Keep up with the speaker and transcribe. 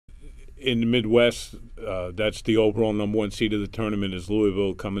in the Midwest, that's the overall number one seed of the tournament is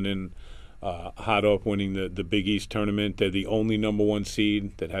Louisville coming in hot off winning the Big East tournament. They're the only number one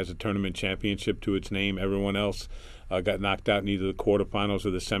seed that has a tournament championship to its name. Everyone else got knocked out in either the quarterfinals or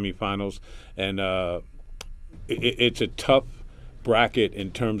the semifinals. And it's a tough bracket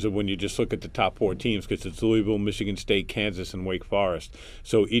in terms of when you just look at the top four teams because it's Louisville, Michigan State, Kansas, and Wake Forest.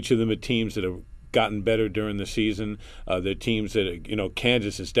 So each of them are teams that have gotten better during the season. They're teams that,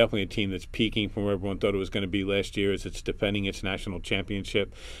 Kansas is definitely a team that's peaking from where everyone thought it was going to be last year as it's defending its national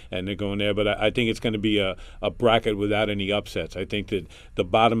championship, and they're going there. But I think it's going to be a bracket without any upsets. I think that the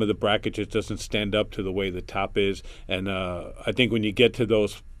bottom of the bracket just doesn't stand up to the way the top is. And I think when you get to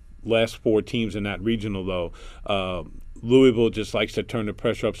those last four teams in that regional, though, Louisville just likes to turn the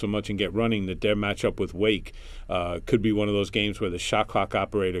pressure up so much and get running that their matchup with Wake could be one of those games where the shot clock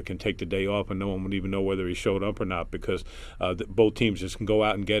operator can take the day off and no one would even know whether he showed up or not because both teams just can go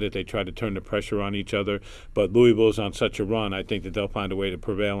out and get it. They try to turn the pressure on each other. But Louisville's on such a run, I think that they'll find a way to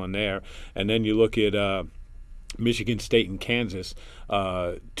prevail in there. And then you look at Michigan State and Kansas,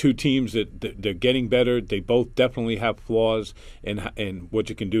 two teams that they're getting better. They both definitely have flaws in what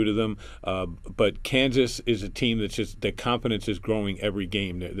you can do to them. But Kansas is a team that's just their confidence is growing every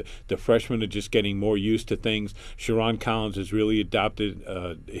game. The freshmen are just getting more used to things. Sharon Collins has really adopted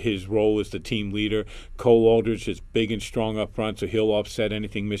his role as the team leader. Cole Aldridge is big and strong up front, so he'll offset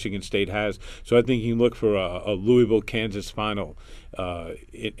anything Michigan State has. So I think you can look for a Louisville-Kansas final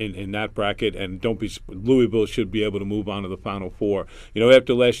in that bracket, and Louisville should be able to move on to the Final Four.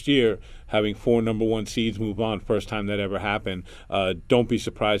 After last year, having four number one seeds move on, first time that ever happened, don't be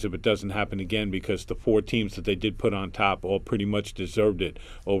surprised if it doesn't happen again because the four teams that they did put on top all pretty much deserved it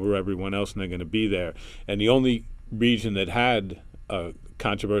over everyone else, and they're going to be there. And the only region that had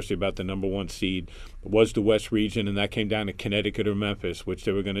controversy about the number one seed was the West region, and that came down to Connecticut or Memphis, which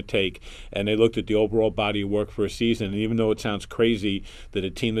they were going to take. And they looked at the overall body of work for a season, and even though it sounds crazy that a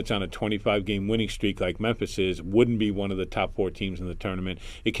team that's on a 25-game winning streak like Memphis is wouldn't be one of the top four teams in the tournament,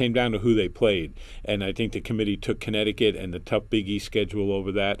 it came down to who they played. And I think the committee took Connecticut and the tough Big East schedule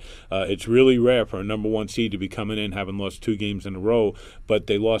over that. It's really rare for a number one seed to be coming in having lost two games in a row, but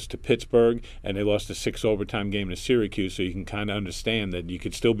they lost to Pittsburgh and they lost a 6 overtime game to Syracuse, so you can kind of understand that you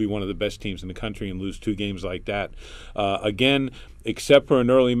could still be one of the best teams in the country and lose two games like that. Again, except for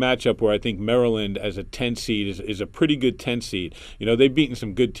an early matchup where I think Maryland as a 10 seed is a pretty good 10 seed. They've beaten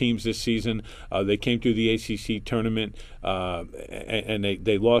some good teams this season. They came through the ACC tournament and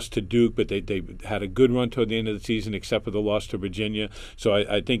they lost to Duke, but they had a good run toward the end of the season except for the loss to Virginia. So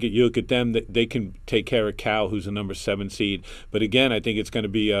I think you look at them, they can take care of Cal, who's a number 7 seed. But again, I think it's going to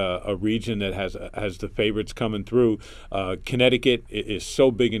be a region that has the favorites coming through. Connecticut is so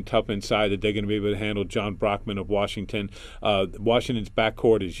big and tough inside that they're going to be able to handle John Brockman of Washington. Washington's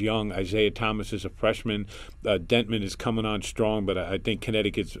backcourt is young. Isaiah Thomas is a freshman. Dentman is coming on strong, but I think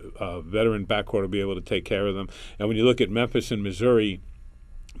Connecticut's veteran backcourt will be able to take care of them. And when you look at Memphis and Missouri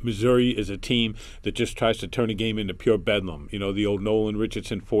is a team that just tries to turn a game into pure bedlam. The old Nolan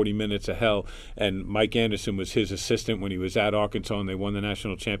Richardson 40 minutes of hell, and Mike Anderson was his assistant when he was at Arkansas and they won the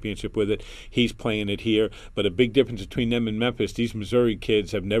national championship with it. He's playing it here. But a big difference between them and Memphis, these Missouri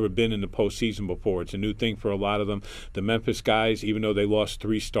kids have never been in the postseason before. It's a new thing for a lot of them. The Memphis guys, even though they lost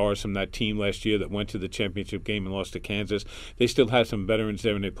 3 stars from that team last year that went to the championship game and lost to Kansas, they still have some veterans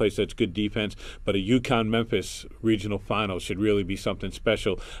there and they play such good defense. But a UConn-Memphis regional final should really be something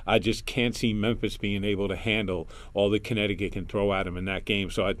special. I just can't see Memphis being able to handle all that Connecticut can throw at them in that game.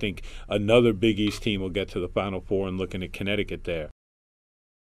 So I think another Big East team will get to the Final Four and looking at Connecticut there.